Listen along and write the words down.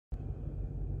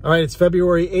All right, it's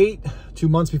February 8th, 2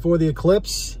 months before the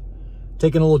eclipse.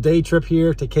 Taking a little day trip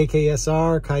here to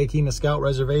KKSR, Kia Kima Scout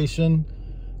Reservation,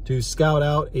 to scout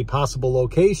out a possible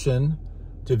location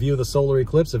to view the solar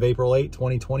eclipse of April 8,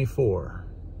 2024.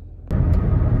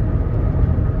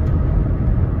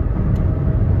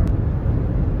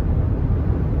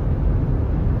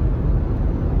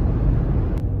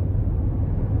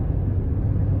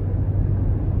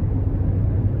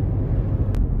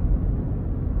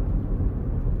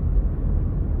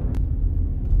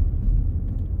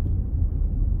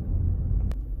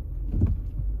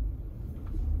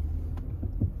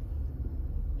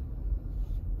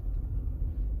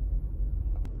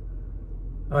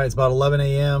 All right, it's about 11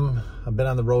 a.m. I've been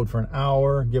on the road for an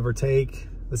hour, give or take.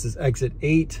 This is exit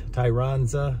 8,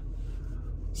 Tyranza.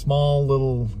 Small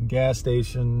little gas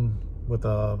station with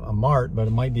a mart, but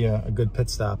it might be a good pit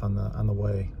stop on the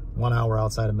way. 1 hour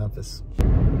outside of Memphis.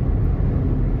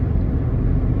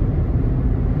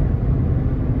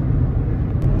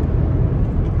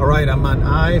 All right, I'm on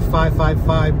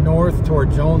I-555 north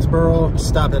toward Jonesboro.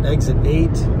 Stopped at exit 8.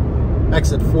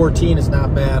 Exit 14 is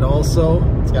not bad also.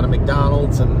 It's got a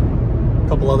McDonald's and a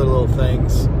couple other little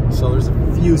things. So there's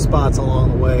a few spots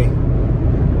along the way.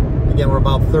 Again, we're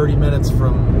about 30 minutes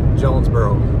from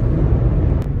Jonesboro.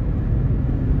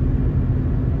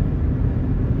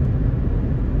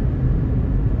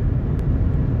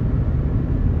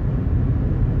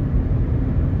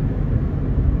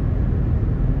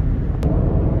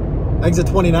 Exit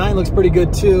 29 looks pretty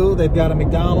good too. They've got a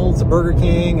McDonald's, a Burger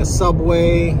King, a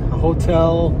Subway, a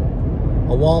hotel,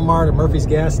 a Walmart, a Murphy's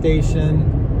gas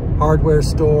station, hardware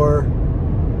store.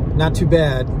 Not too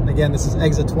bad. Again, this is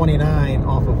exit 29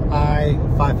 off of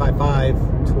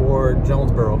I-555 toward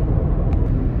Jonesboro.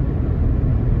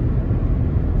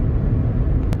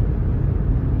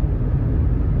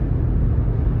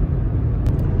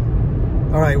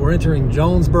 All right, we're entering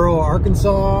Jonesboro,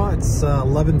 Arkansas. It's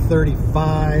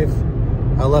 11:35.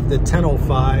 I left at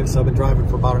 10:05, so I've been driving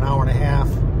for about an hour and a half,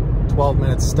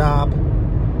 12-minute stop.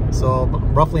 So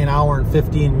roughly an hour and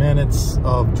 15 minutes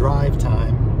of drive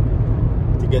time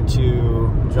to get to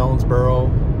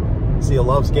Jonesboro. See a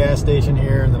Love's gas station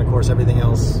here, and then of course everything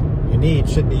else you need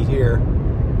should be here.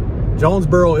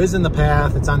 Jonesboro is in the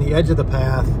path. It's on the edge of the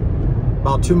path.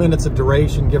 About 2 minutes of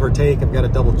duration, give or take. I've got to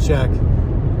double check.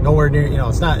 Nowhere near, you know,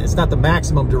 it's not the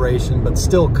maximum duration, but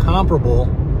still comparable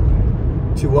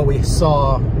to what we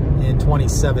saw in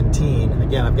 2017.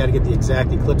 Again, I've got to get the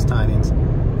exact eclipse timings.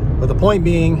 But the point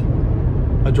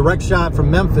being, a direct shot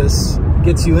from Memphis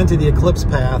gets you into the eclipse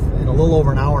path in a little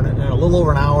over an hour,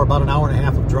 about an hour and a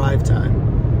half of drive time.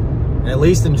 And at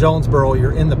least in Jonesboro,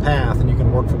 you're in the path and you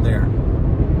can work from there.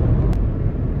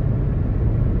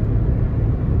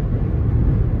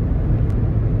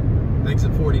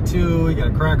 Exit 42, you got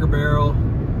a Cracker Barrel,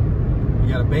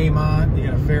 you got a Baymont, you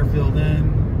got a Fairfield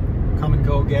Inn, Come and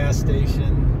Go gas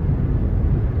station,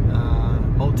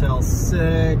 Motel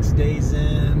 6, Days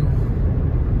Inn,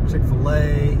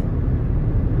 Chick-fil-A,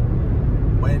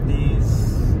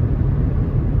 Wendy's,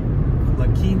 La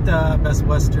Quinta, Best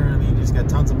Western. I mean, you just got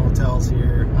tons of motels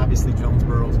here. Obviously,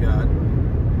 Jonesboro's got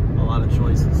a lot of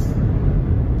choices.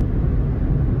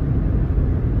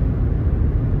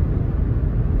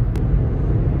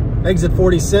 Exit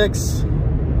 46,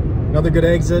 another good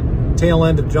exit, tail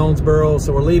end of Jonesboro.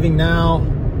 So we're leaving now.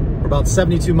 We're about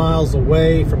 72 miles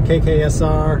away from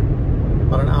KKSR,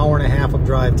 about an hour and a half of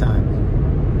drive time.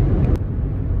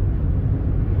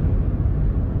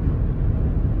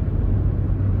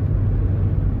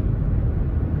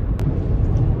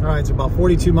 All right, so about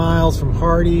 42 miles from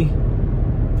Hardy,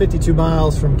 52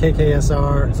 miles from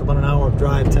KKSR. It's about an hour of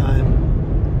drive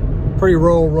time. Pretty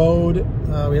rural road.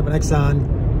 We have an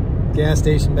Exxon gas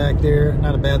station back there.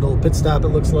 Not a bad little pit stop, it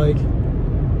looks like.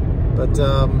 But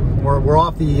we're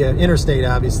off the interstate,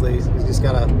 obviously. We've just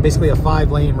got basically a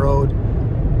 5-lane road,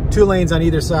 2 lanes on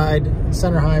either side,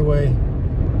 center highway,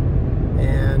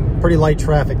 and pretty light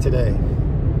traffic today.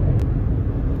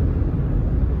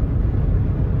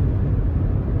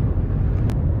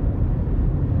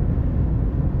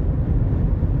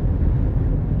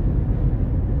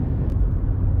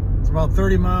 It's about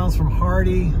 30 miles from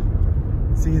Hardy.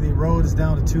 See, the road is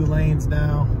down to 2 lanes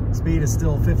now. Speed is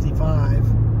still 55,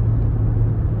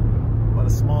 but a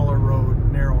smaller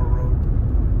road, narrower road.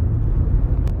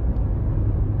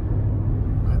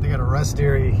 They got a rest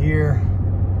area here,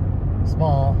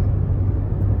 small.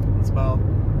 It's about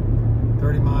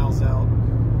 30 miles out.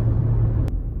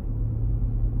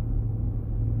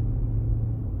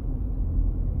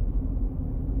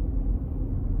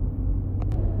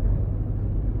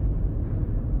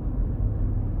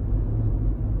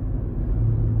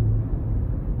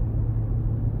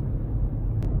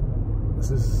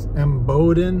 This is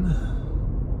Bowden.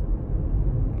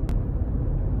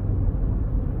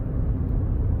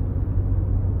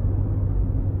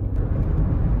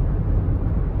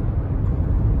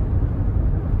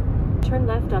 Turn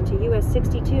left onto US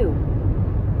 62.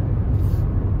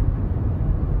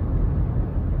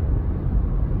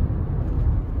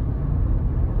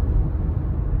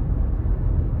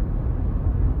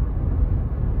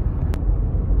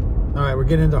 All right, we're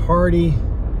getting into Hardy.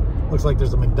 Looks like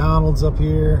there's a McDonald's up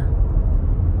here,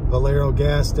 Valero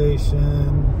gas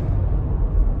station,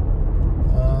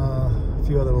 a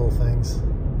few other little things.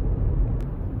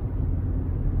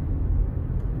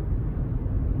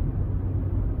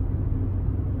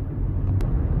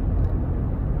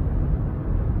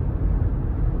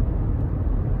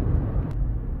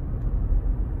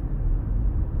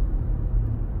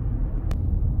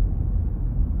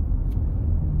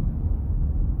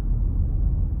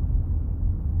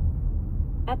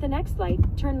 At the next light,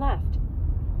 turn left.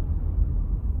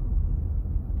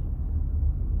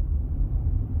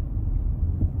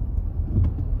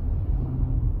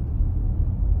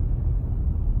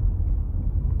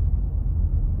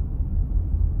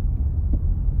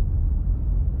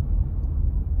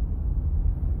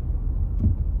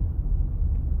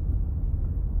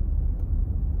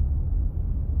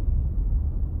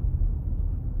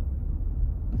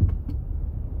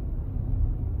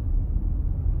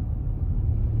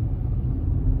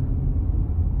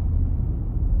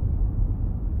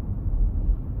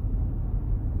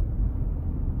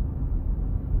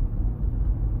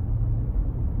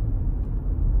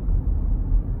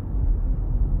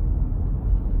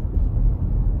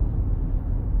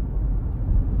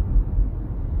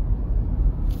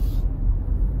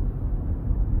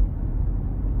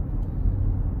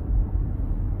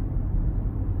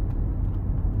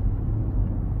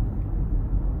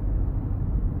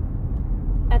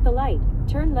 At the light,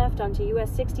 turn left onto US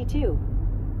 62.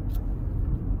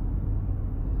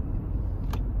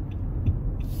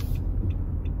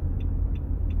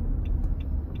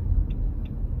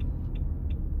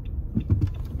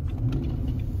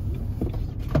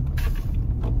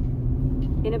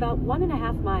 In about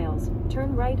 1.5 miles,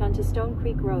 turn right onto Stone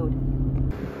Creek Road.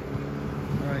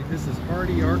 All right, this is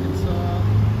Hardy, Arkansas.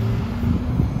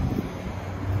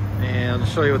 And I'll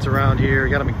just show you what's around here. We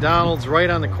got a McDonald's right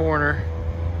on the corner.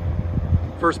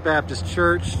 First Baptist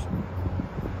Church.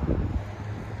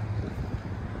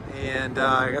 And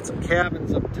I got some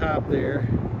cabins up top there.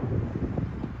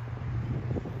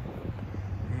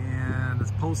 And this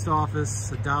post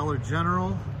office, a Dollar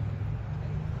General.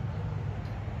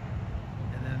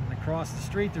 And then across the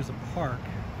street there's a park,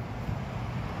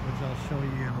 which I'll show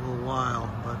you in a little while.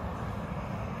 But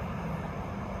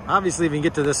obviously if you can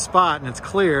get to this spot and it's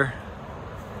clear,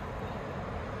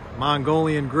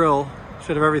 Mongolian Grill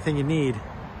should have everything you need.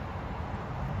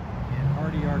 In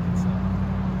Hardy, Arkansas.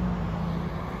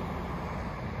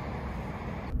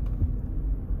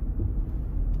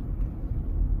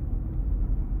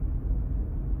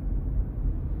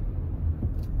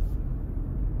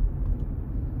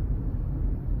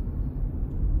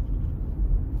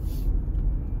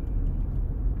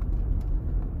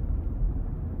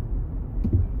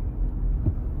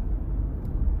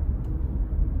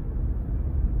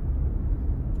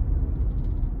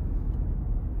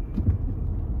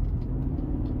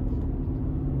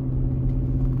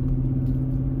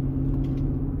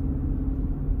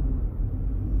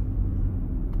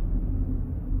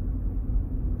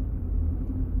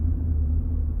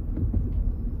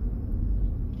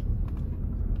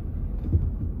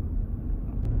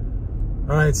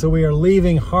 All right, so we are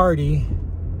leaving Hardy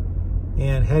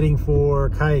and heading for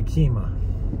Kia Kima.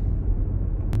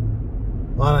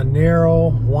 A lot of narrow,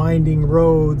 winding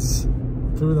roads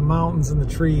through the mountains and the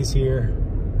trees here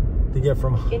to get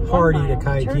from Hardy to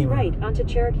Kia Kima. Turn right onto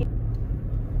Cherokee.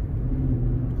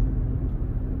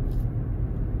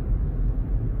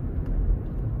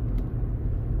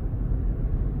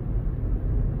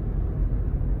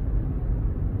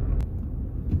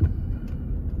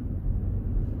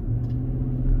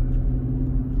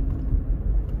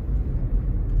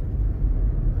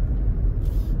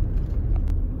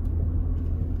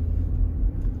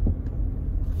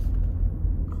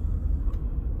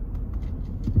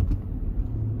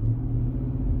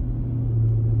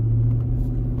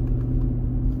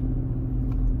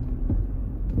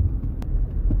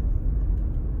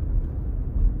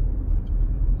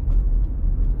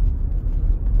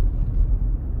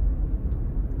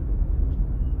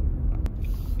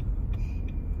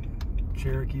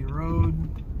 Cherokee Road.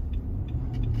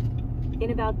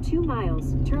 In about 2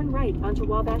 miles, turn right onto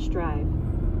Wabash Drive.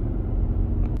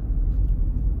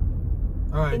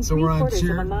 All right, In so we're on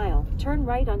 3/4 of a mile, turn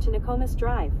right onto Nokomis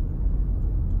Drive.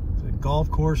 It's a golf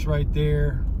course right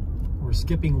there. We're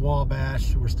skipping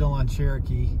Wabash. We're still on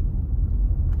Cherokee.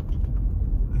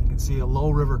 You can see a low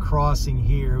river crossing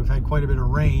here. We've had quite a bit of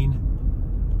rain,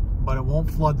 but it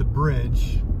won't flood the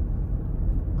bridge.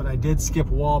 But I did skip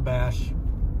Wabash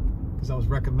because I was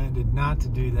recommended not to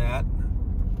do that.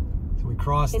 So we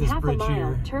cross this bridge here. In half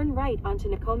a mile, turn right onto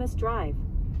Nokomis Drive.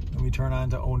 And we turn on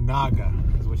to Onaga,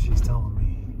 is what she's telling me.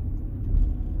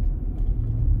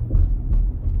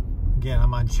 Again,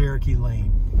 I'm on Cherokee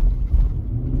Lane.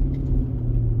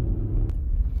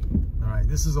 All right,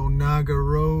 this is Onaga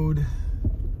Road.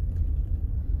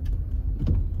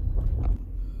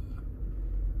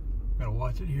 Gotta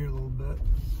watch it here a little bit.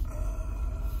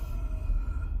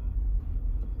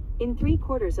 In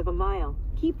 3/4 of a mile,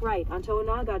 keep right onto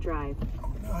Onaga Drive.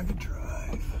 Onaga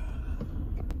Drive.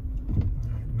 All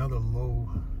right, another low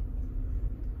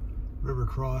river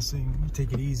crossing.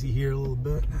 Take it easy here a little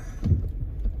bit.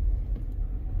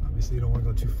 Obviously, you don't want to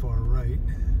go too far right.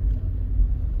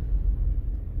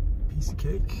 Piece of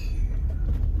cake.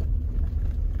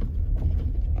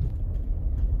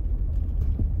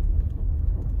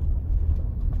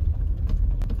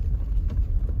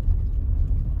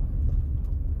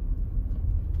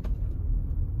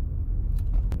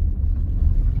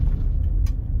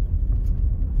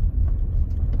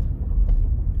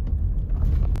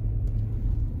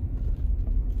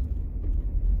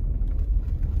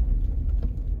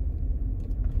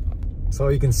 So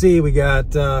you can see we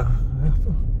got a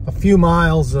few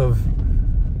miles of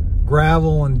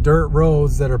gravel and dirt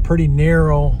roads that are pretty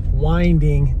narrow,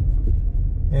 winding,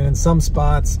 and in some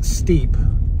spots steep.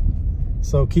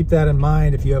 So keep that in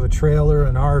mind if you have a trailer,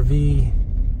 an RV.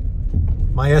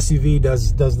 My SUV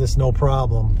does this no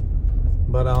problem,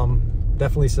 but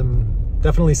definitely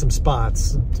some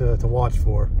spots to watch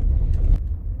for.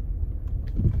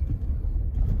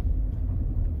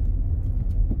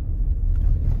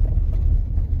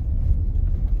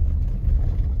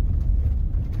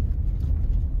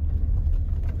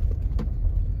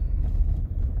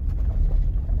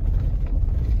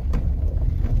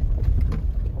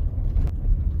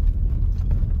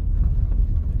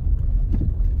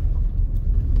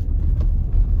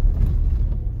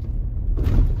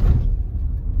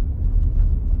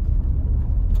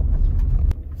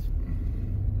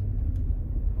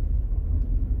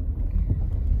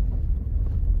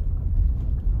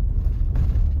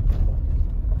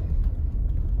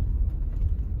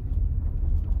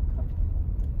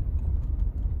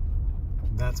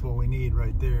 That's what we need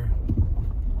right there.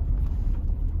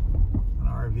 An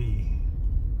RV.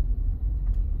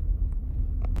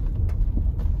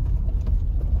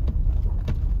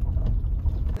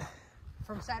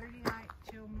 From Saturday night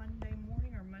till Monday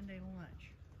morning or Monday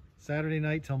lunch? Saturday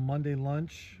night till Monday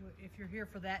lunch. If you're here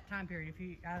for that time period,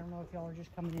 I don't know if y'all are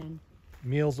just coming in.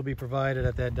 Meals will be provided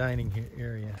at that dining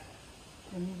area.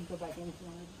 Then you can go back in if you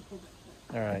want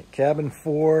to. All right, cabin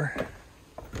 4.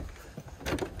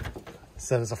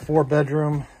 Said it's a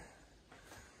 4-bedroom,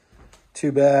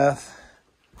 2-bath.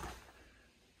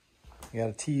 You got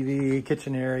a TV,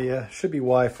 kitchen area. Should be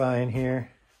Wi-Fi in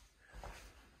here.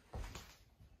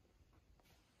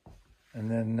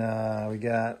 And then we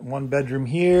got 1 bedroom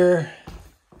here.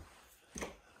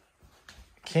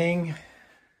 King.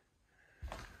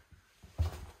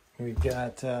 We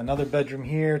got another bedroom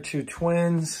here, 2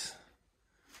 twins.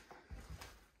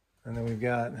 And then we've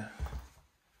got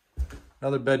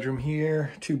another bedroom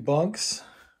here, 2 bunks.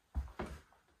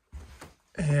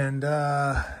 And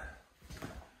another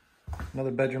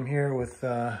bedroom here with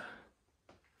a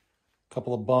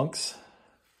couple of bunks.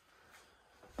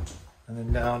 And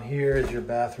then down here is your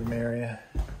bathroom area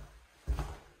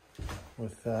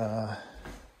with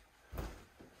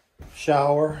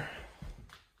shower,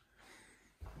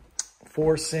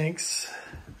 4 sinks,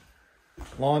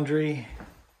 laundry,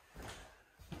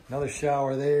 another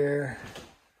shower there,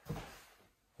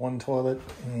 1 toilet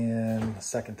and a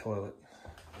 2nd toilet.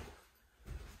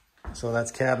 So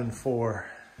that's cabin 4,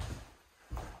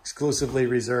 exclusively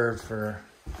reserved for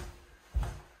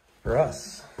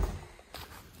us.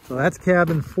 So that's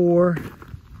cabin 4,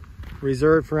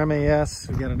 reserved for MAS.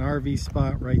 We got an RV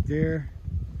spot right there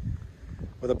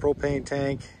with a propane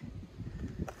tank,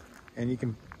 and you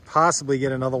can possibly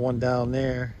get another one down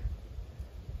there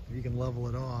if you can level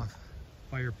it off,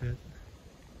 fire pit.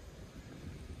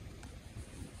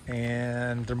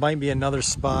 And there might be another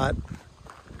spot.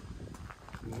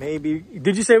 Maybe,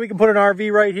 did you say we can put an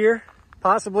RV right here?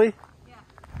 Possibly? Yeah,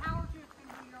 power to it's going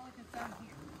to be your only concern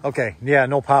here. Okay, yeah,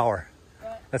 no power.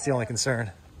 But, that's the only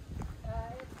concern.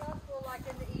 It's possible, like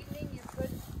in the evening, you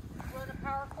could run a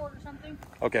power cord. carport or something.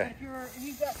 Okay. If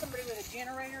you've got somebody with a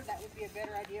generator, that would be a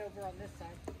better idea over on this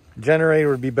side. Generator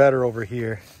would be better over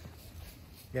here.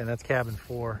 Again, that's cabin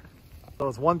 4. So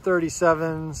it's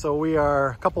 1:37, so we are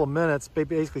a couple of minutes,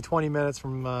 basically 20 minutes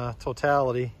from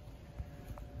Totality.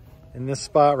 In this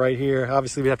spot right here,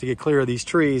 obviously we have to get clear of these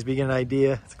trees, but you get an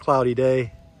idea. It's a cloudy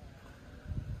day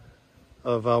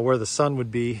of where the sun would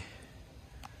be.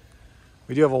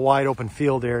 We do have a wide open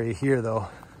field area here though.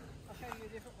 I'll show you a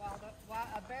different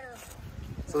a better.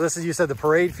 So this is, you said, the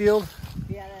parade field?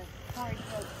 Yeah,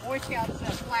 the Boy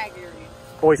Scouts flag area.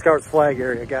 Boy Scouts flag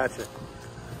area, gotcha.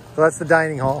 So that's the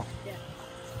dining hall. Yeah.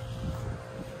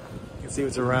 You can see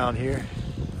what's around here.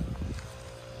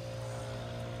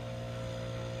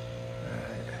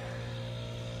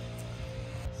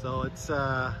 So it's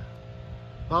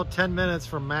about 10 minutes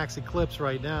from max eclipse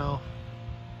right now.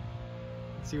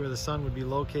 Let's see where the sun would be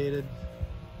located.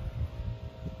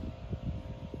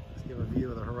 Let's give a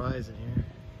view of the horizon here.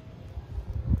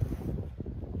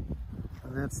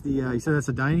 And that's the, you said that's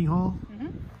a dining hall? Mm-hmm.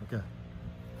 Okay.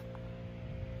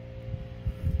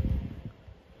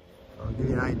 I'll give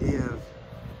you an idea of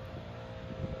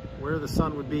where the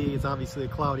sun would be. It's obviously a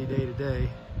cloudy day today.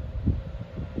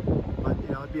 But, you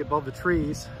know, it'd be above the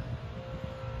trees.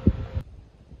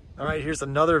 All right, here's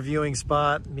another viewing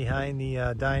spot behind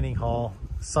the dining hall.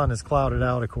 The sun is clouded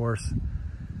out, of course.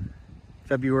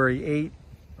 February 8th.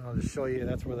 I'll just show you.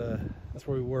 That's where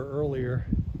we were earlier.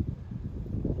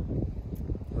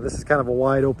 Well, this is kind of a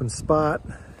wide open spot.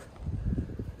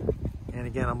 And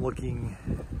again, I'm looking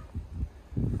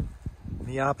in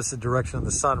the opposite direction of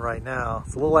the sun right now.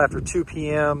 It's a little after 2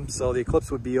 p.m., so the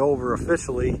eclipse would be over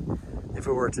officially. If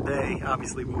it were today,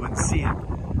 obviously we wouldn't see it.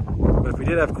 But if we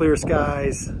did have clear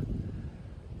skies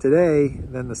today,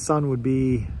 then the sun would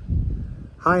be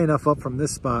high enough up from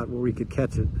this spot where we could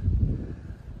catch it.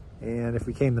 And if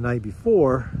we came the night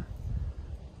before,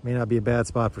 it may not be a bad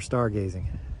spot for stargazing.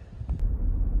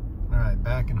 All right,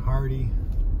 back in Hardy.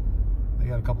 They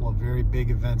got a couple of very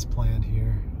big events planned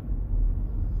here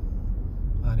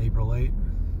on April 8th.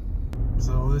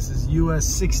 So this is US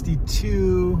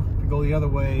 62. If you go the other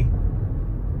way,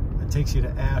 takes you to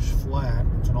Ash Flat.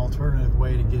 It's an alternative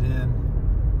way to get in,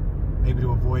 maybe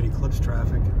to avoid eclipse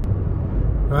traffic.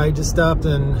 All right, just stopped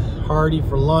in Hardy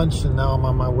for lunch and now I'm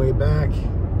on my way back.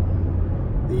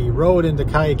 The road into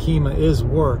Kia Kima is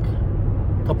work.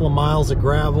 A couple of miles of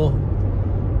gravel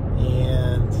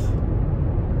and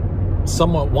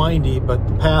somewhat windy, but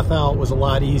the path out was a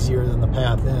lot easier than the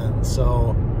path in.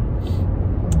 So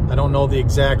I don't know the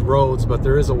exact roads, but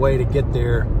there is a way to get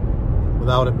there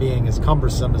without it being as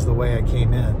cumbersome as the way I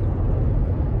came in.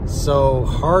 So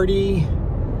Hardy,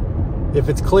 if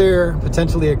it's clear,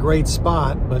 potentially a great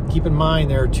spot, but keep in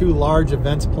mind there are 2 large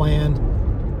events planned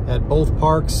at both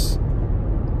parks.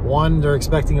 One, they're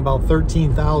expecting about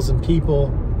 13,000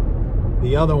 people.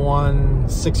 The other one,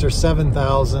 6,000 or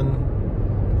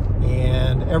 7,000.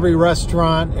 And every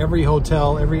restaurant, every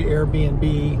hotel, every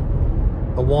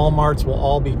Airbnb, the Walmarts will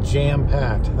all be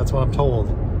jam-packed. That's what I'm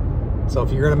told. So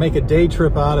if you're going to make a day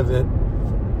trip out of it,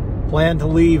 plan to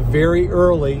leave very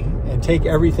early and take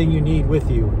everything you need with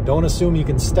you. Don't assume you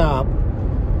can stop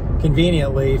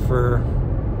conveniently for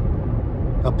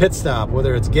a pit stop,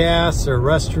 whether it's gas or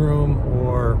restroom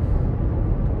or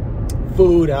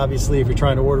food, obviously, if you're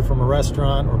trying to order from a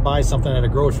restaurant or buy something at a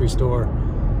grocery store,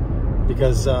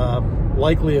 because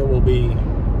likely it will be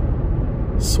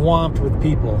swamped with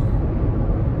people.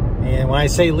 And when I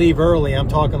say leave early, I'm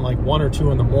talking like 1 or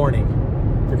 2 in the morning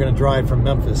if you're going to drive from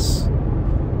Memphis.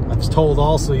 I was told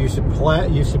also you should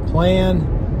plan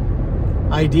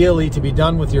ideally to be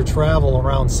done with your travel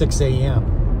around 6 a.m.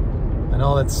 I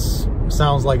know that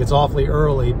sounds like it's awfully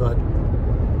early, but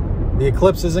the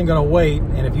eclipse isn't going to wait,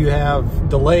 and if you have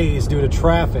delays due to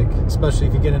traffic, especially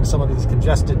if you get into some of these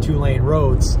congested 2-lane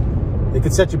roads, they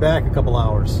could set you back a couple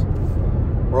hours.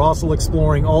 We're also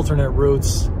exploring alternate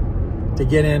routes to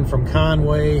get in from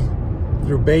Conway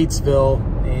through Batesville,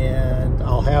 and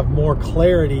I'll have more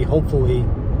clarity, hopefully,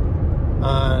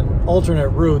 on alternate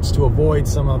routes to avoid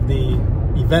some of the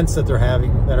events that they're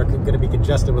having that are going to be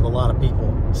congested with a lot of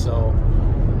people. So,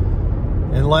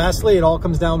 and lastly, it all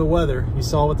comes down to weather. You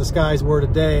saw what the skies were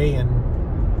today, and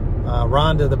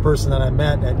Rhonda, the person that I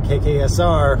met at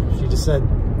KKSR, she just said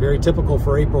very typical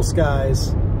for April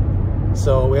skies.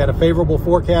 So we had a favorable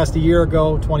forecast a year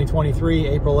ago, 2023,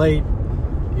 April 8th.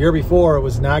 Year before, it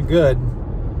was not good.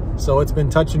 So it's been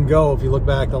touch and go if you look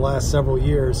back the last several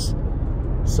years.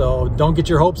 So don't get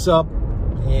your hopes up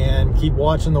and keep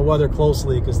watching the weather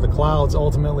closely, because the clouds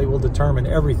ultimately will determine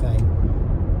everything.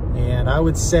 And I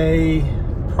would say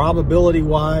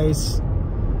probability-wise,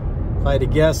 if I had to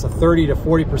guess, a 30 to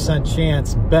 40%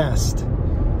 chance best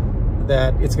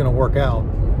that it's going to work out.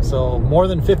 So more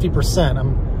than 50%.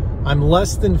 I'm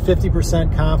less than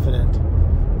 50% confident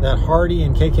that Hardy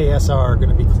and KKSR are going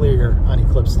to be clear on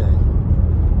eclipse day.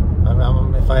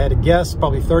 If I had to guess,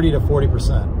 probably 30 to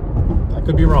 40%. I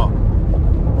could be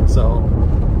wrong. So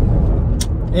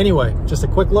anyway, just a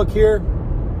quick look here.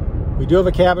 We do have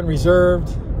a cabin reserved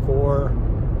for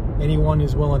anyone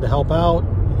who's willing to help out,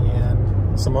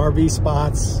 and some RV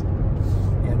spots,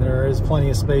 and there is plenty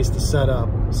of space to set up.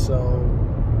 So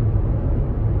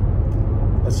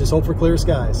let's just hope for clear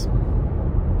skies.